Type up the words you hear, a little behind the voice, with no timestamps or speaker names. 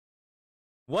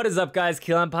What is up, guys?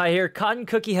 KillEmpire here. Cotton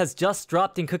Cookie has just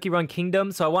dropped in Cookie Run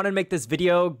Kingdom, so I wanted to make this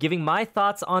video giving my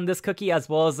thoughts on this cookie as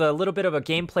well as a little bit of a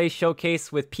gameplay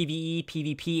showcase with PvE,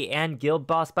 PvP, and guild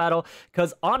boss battle,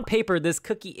 because on paper this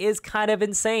cookie is kind of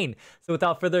insane. So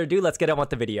without further ado, let's get on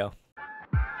with the video.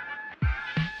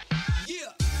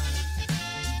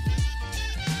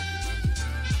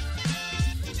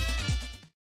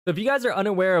 So if you guys are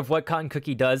unaware of what Cotton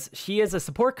Cookie does, she is a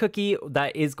support cookie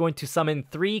that is going to summon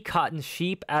 3 cotton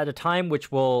sheep at a time,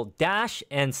 which will dash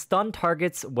and stun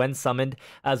targets when summoned,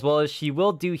 as well as she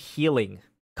will do healing.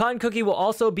 Cotton Cookie will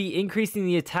also be increasing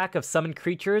the attack of summoned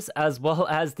creatures, as well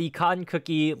as the Cotton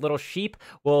Cookie little sheep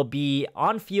will be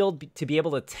on field to be able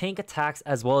to tank attacks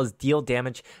as well as deal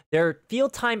damage. Their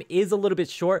field time is a little bit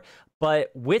short,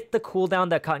 but with the cooldown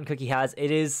that Cotton Cookie has,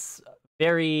 it is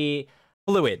very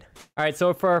fluid. Alright,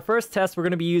 so for our first test, we're going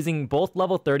to be using both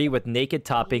level 30 with naked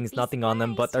toppings, nothing on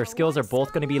them, but our skills are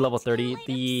both going to be level 30.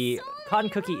 The Cotton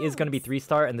Cookie is going to be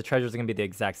 3-star, and the treasures are going to be the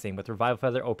exact same with Revival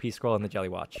Feather, OP Scroll, and the Jelly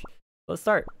Watch. Let's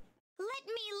start. Let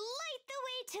me light the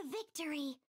way to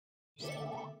victory.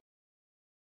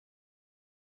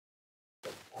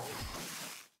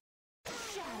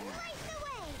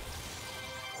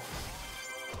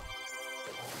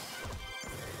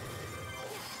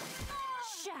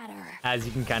 As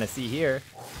you can kind of see here,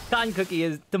 Cotton Cookie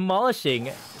is demolishing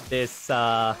this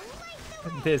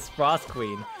this Frost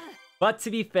Queen. But to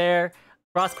be fair,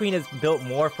 Frost Queen is built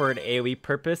more for an AoE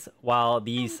purpose, while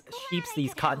these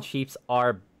cotton sheeps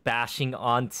are bashing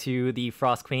onto the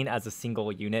Frost Queen as a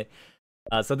single unit.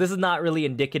 So this is not really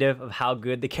indicative of how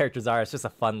good the characters are. It's just a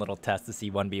fun little test to see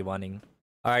 1v1ing.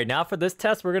 Alright, now for this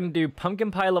test, we're going to do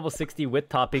Pumpkin Pie level 60 with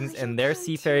toppings, and their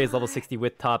Sea Fairy is level 60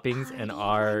 with toppings, and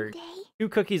our 2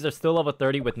 cookies are still level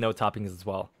 30 with no toppings as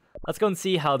well. Let's go and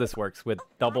see how this works with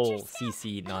double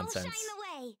CC nonsense.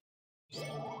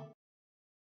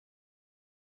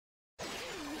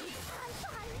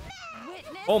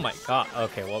 Oh my god,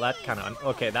 okay, well that's kind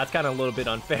of a little bit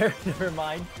unfair. Never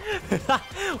mind.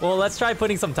 Well, let's try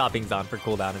putting some toppings on for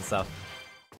cooldown and stuff.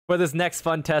 For this next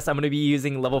fun test, I'm going to be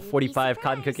using level 45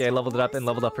 Cotton Cookie. I leveled it up and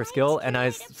leveled up her skill, and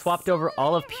I swapped over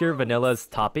all of Pure Vanilla's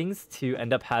toppings to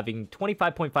end up having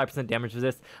 25.5% damage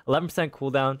resist, 11%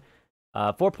 cooldown,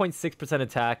 4.6%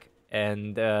 attack,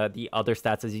 and the other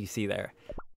stats as you see there.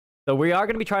 So we are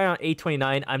going to be trying on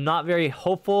 829. I'm not very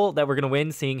hopeful that we're going to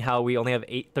win, seeing how we only have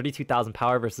 32,000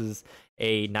 power versus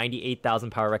a 98,000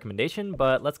 power recommendation,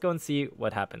 but let's go and see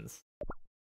what happens.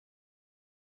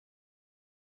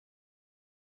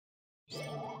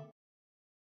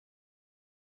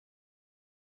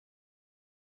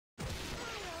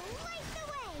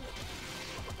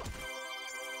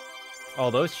 Oh,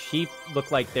 those sheep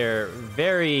look like they're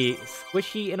very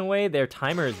squishy in a way. Their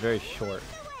timer is very short.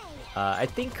 I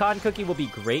think Cotton Cookie will be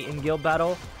great in guild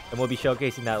battle, and we'll be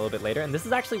showcasing that a little bit later. And this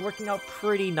is actually working out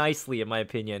pretty nicely, in my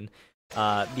opinion.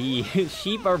 The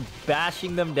sheep are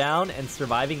bashing them down and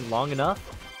surviving long enough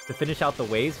to finish out the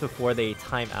waves before they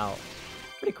time out.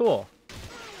 Pretty cool.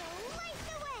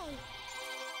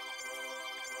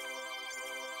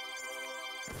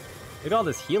 Look at all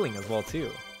this healing as well, too.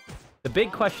 The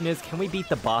big question is, can we beat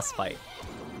the boss fight?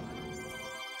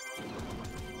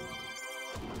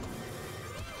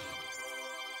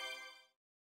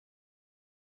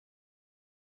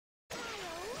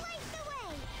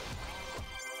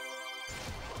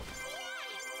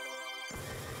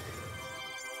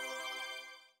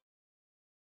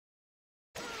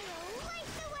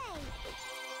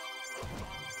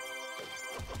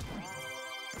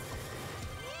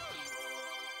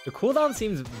 The cooldown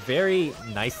seems very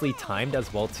nicely timed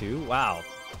as well too. Wow,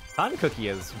 Cotton Cookie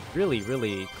is really,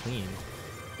 really clean.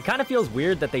 It kind of feels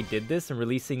weird that they did this and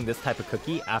releasing this type of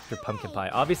cookie after Pumpkin Pie.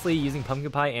 Obviously, using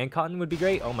Pumpkin Pie and Cotton would be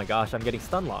great. Oh my gosh, I'm getting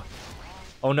stun locked.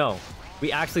 Oh no,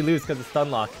 we actually lose because of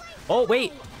stun lock. Oh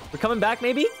wait, we're coming back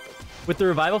maybe? With the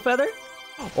Revival Feather?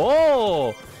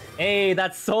 Oh! Hey,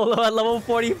 that's solo at level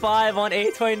 45 on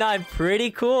 829.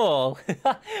 Pretty cool.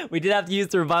 We did have to use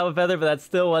the Revival Feather, but that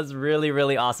still was really,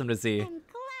 really awesome to see. I'm glad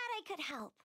I could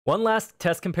help. One last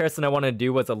test comparison I wanted to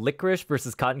do was a Licorice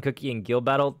versus Cotton Cookie in guild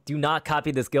battle. Do not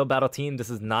copy this guild battle team.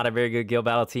 This is not a very good guild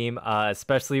battle team,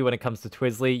 especially when it comes to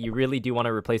Twizzly. You really do want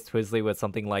to replace Twizzly with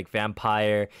something like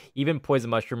Vampire. Even Poison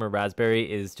Mushroom or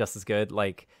Raspberry is just as good.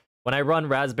 Like, when I run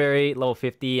Raspberry, level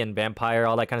 50, and Vampire,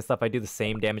 all that kind of stuff, I do the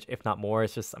same damage, if not more.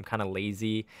 It's just I'm kind of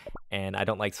lazy, and I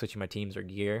don't like switching my teams or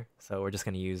gear. So we're just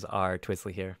going to use our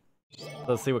Twizzly here. So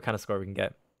let's see what kind of score we can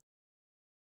get.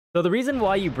 So the reason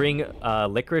why you bring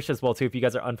Licorice as well, too, if you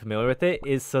guys are unfamiliar with it,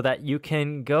 is so that you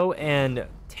can go and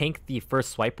tank the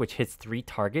first swipe, which hits 3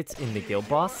 targets in the guild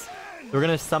boss. So we're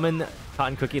gonna summon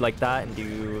Cotton Cookie like that and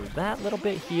do that little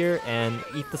bit here and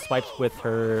eat the swipes with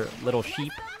her little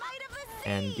sheep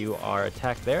and do our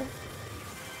attack there.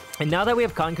 And now that we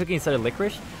have Cotton Cookie instead of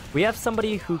Licorice, we have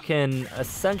somebody who can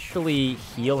essentially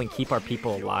heal and keep our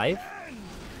people alive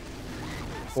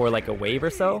for like a wave or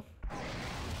so.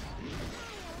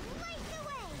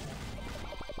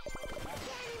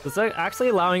 So it's actually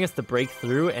allowing us to break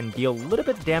through and deal a little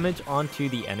bit of damage onto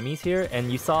the enemies here.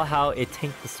 And you saw how it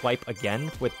tanked the swipe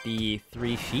again with the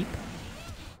 3 sheep.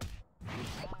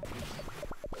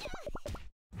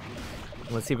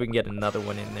 Let's see if we can get another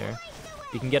one in there.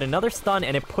 You can get another stun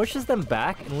and it pushes them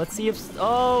back. And let's see if...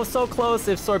 Oh, so close.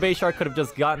 If Sorbet Shark could have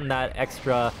just gotten that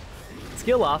extra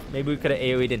skill off, maybe we could have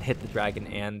AoE'd and hit the dragon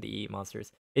and the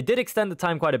monsters. It did extend the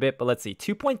time quite a bit, but let's see.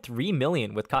 2.3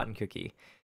 million with Cotton Cookie.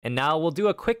 And now we'll do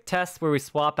a quick test where we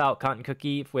swap out Cotton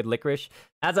Cookie with Licorice.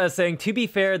 As I was saying, to be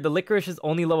fair, the Licorice is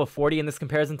only level 40 in this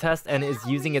comparison test and is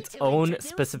using its own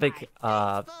specific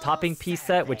topping piece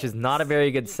set, which is not a very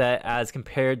good set as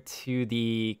compared to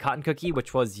the Cotton Cookie,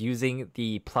 which was using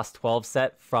the plus 12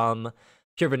 set from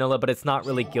Pure Vanilla, but it's not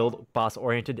really guild boss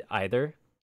oriented either.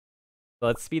 So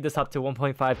let's speed this up to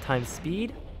 1.5 times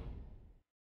speed.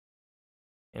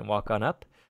 And walk on up.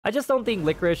 I just don't think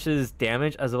Licorice's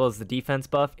damage as well as the defense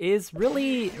buff is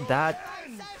really that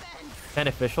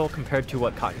beneficial compared to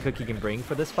what Cotton Cookie can bring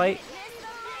for this fight.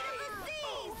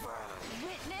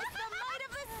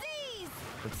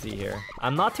 Let's see here.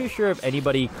 I'm not too sure if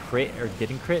anybody crit or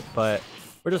didn't crit, but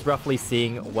we're just roughly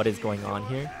seeing what is going on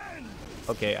here.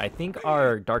 Okay, I think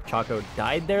our Dark Choco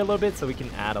died there a little bit, so we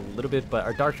can add a little bit, but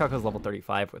our Dark Choco is level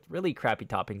 35 with really crappy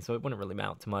topping, so it wouldn't really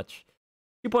amount to much.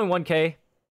 2.1k.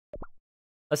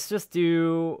 Let's just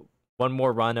do one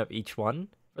more run of each one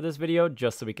for this video,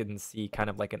 just so we can see kind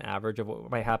of like an average of what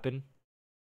might happen.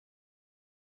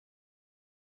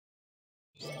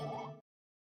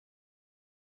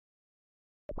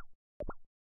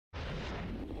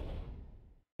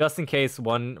 Just in case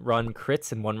one run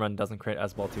crits and one run doesn't crit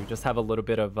as well too. Just have a little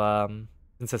bit of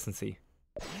consistency.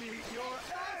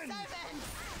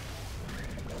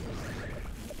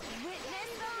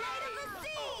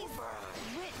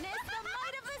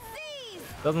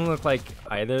 Doesn't look like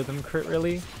either of them crit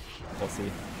really. We'll see.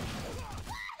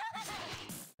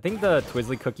 I think the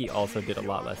Twizzly Cookie also did a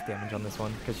lot less damage on this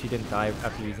one because she didn't die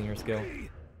after using her skill.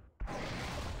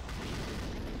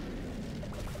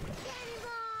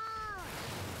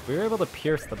 We were able to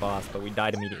pierce the boss, but we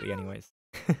died immediately anyways.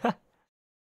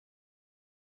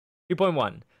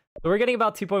 2.1. So we're getting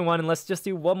about 2.1, and let's just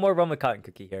do one more run with Cotton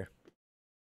Cookie here.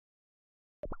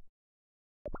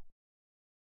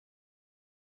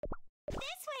 This way,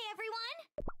 everyone!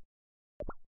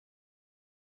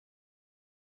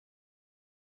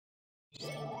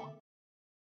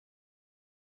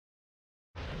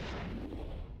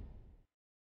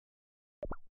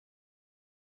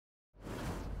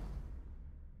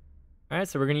 Alright,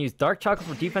 so we're going to use Dark Chocolate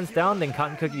for defense down, then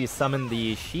Cotton Cookie to summon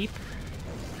the sheep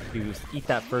to eat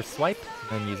that first swipe,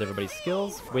 and then use everybody's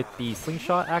skills with the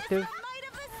slingshot active.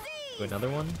 Do another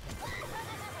one.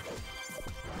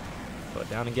 Put it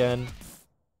down again.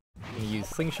 I'm gonna use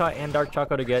Slingshot and Dark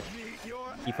Choco to get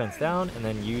defense down, and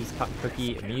then use Cotton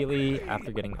Cookie immediately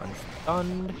after getting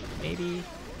unstunned, maybe.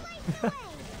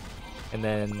 And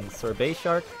then Sorbet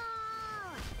Shark.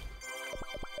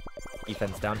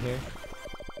 Defense down here.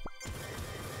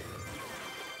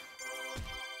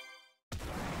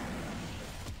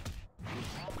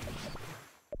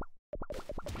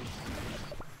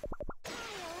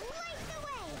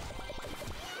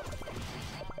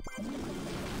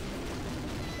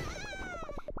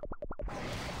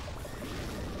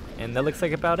 And that looks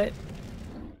like about it.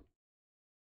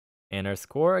 And our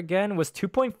score again was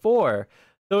 2.4.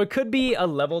 So it could be a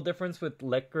level difference with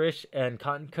Licorice and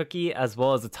Cotton Cookie as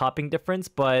well as a topping difference.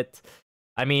 But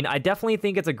I mean, I definitely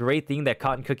think it's a great thing that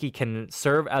Cotton Cookie can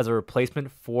serve as a replacement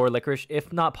for Licorice,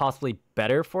 if not possibly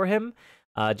better for him.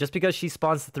 Just because she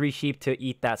spawns the 3 sheep to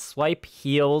eat that swipe,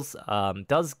 heals,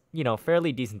 does, you know,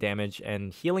 fairly decent damage,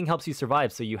 and healing helps you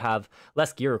survive, so you have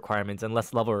less gear requirements and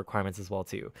less level requirements as well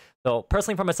too. So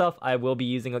personally for myself, I will be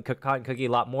using a Cotton Cookie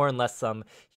a lot more unless some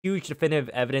huge definitive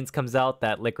evidence comes out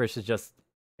that Licorice is just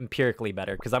empirically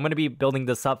better, because I'm going to be building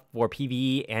this up for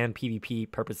PvE and PvP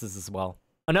purposes as well.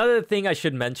 Another thing I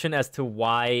should mention as to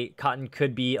why Cotton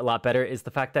could be a lot better is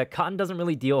the fact that Cotton doesn't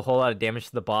really deal a whole lot of damage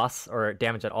to the boss, or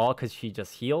damage at all, because she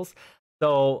just heals.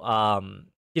 So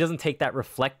he doesn't take that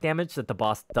reflect damage that the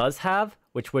boss does have,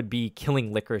 which would be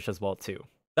killing Licorice as well too.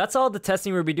 That's all the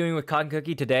testing we'll be doing with Cotton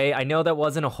Cookie today. I know that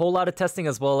wasn't a whole lot of testing,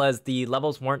 as well as the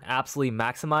levels weren't absolutely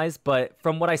maximized, but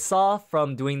from what I saw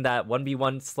from doing that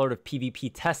 1v1 sort of PvP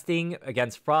testing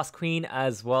against Frost Queen,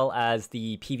 as well as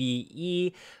the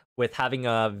PvE with having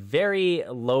a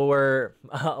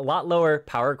lot lower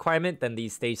power requirement than the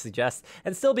stage suggests,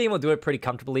 and still being able to do it pretty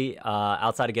comfortably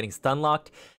outside of getting stun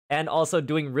locked, and also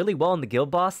doing really well in the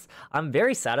guild boss. I'm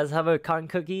very sad as have a Cotton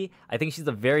Cookie. I think she's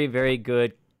a very, very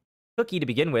good cookie to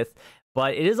begin with,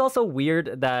 but it is also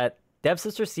weird that Dev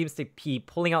Sister seems to be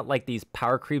pulling out like these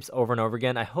power creeps over and over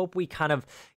again. I hope we kind of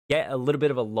get a little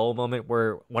bit of a lull moment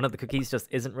where one of the cookies just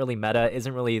isn't really meta,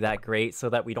 isn't really that great, so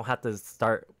that we don't have to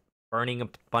start burning a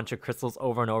bunch of crystals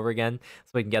over and over again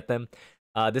so we can get them.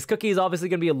 This cookie is obviously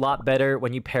going to be a lot better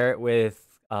when you pair it with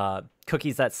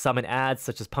cookies that summon ads,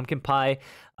 such as Pumpkin Pie.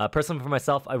 Personally, for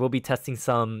myself, I will be testing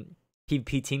some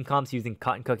PvP team comps using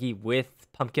Cotton Cookie with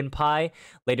Pumpkin Pie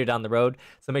later down the road.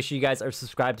 So make sure you guys are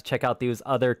subscribed to check out these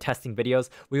other testing videos.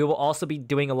 We will also be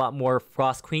doing a lot more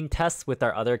Frost Queen tests with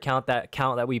our other account. That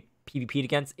account that we PvP'd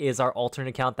against is our alternate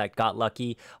account that got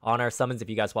lucky on our summons. If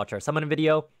you guys watch our summon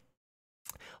video,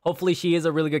 hopefully she is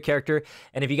a really good character.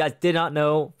 And if you guys did not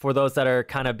know, for those that are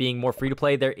kind of being more free to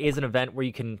play, there is an event where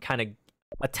you can kind of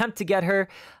attempt to get her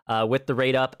with the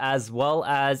raid up, as well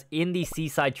as in the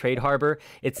Seaside Trade Harbor.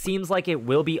 It seems like it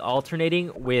will be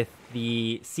alternating with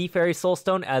the Sea Fairy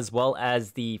Soulstone as well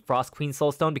as the Frost Queen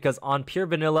Soulstone, because on Pure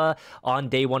Vanilla, on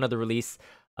day one of the release,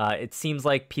 it seems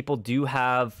like people do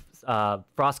have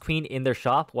Frost Queen in their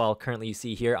shop, while currently you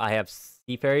see here I have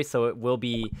Sea Fairy, so it will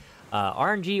be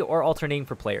RNG or alternating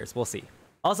for players. We'll see.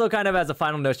 Also, kind of as a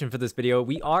final notion for this video,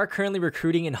 we are currently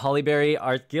recruiting in Hollyberry.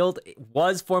 Our guild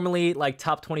was formerly like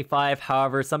top 25.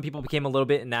 However, some people became a little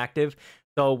bit inactive.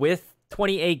 So with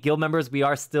 28 guild members, we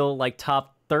are still like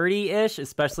top 30-ish,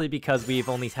 especially because we've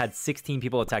only had 16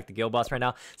 people attack the guild boss right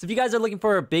now. So if you guys are looking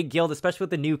for a big guild, especially with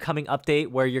the new coming update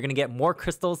where you're going to get more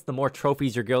crystals the more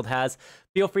trophies your guild has,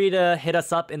 feel free to hit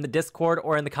us up in the Discord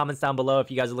or in the comments down below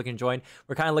if you guys are looking to join.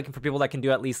 We're kind of looking for people that can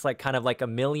do at least like kind of like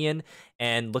 1 million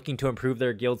and looking to improve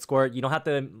their guild score. You don't have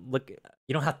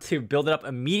to build it up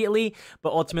immediately,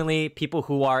 but ultimately people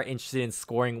who are interested in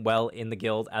scoring well in the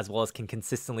guild, as well as can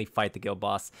consistently fight the guild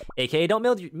boss, aka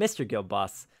don't miss your guild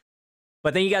boss.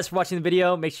 But thank you guys for watching the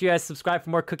video. Make sure you guys subscribe for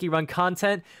more Cookie Run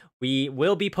content. We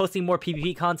will be posting more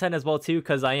PvP content as well too,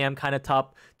 because I am kind of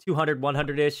top 200,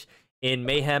 100-ish in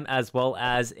Mayhem as well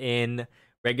as in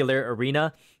regular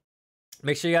Arena.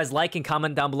 Make sure you guys like and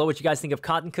comment down below what you guys think of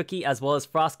Cotton Cookie as well as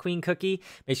Frost Queen Cookie.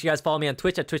 Make sure you guys follow me on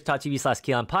Twitch at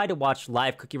twitch.tv/KeelanPie to watch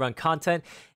live Cookie Run content.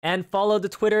 And follow the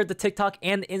Twitter, the TikTok,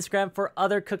 and the Instagram for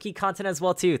other Cookie content as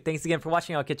well too. Thanks again for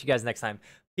watching. I'll catch you guys next time.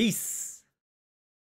 Peace!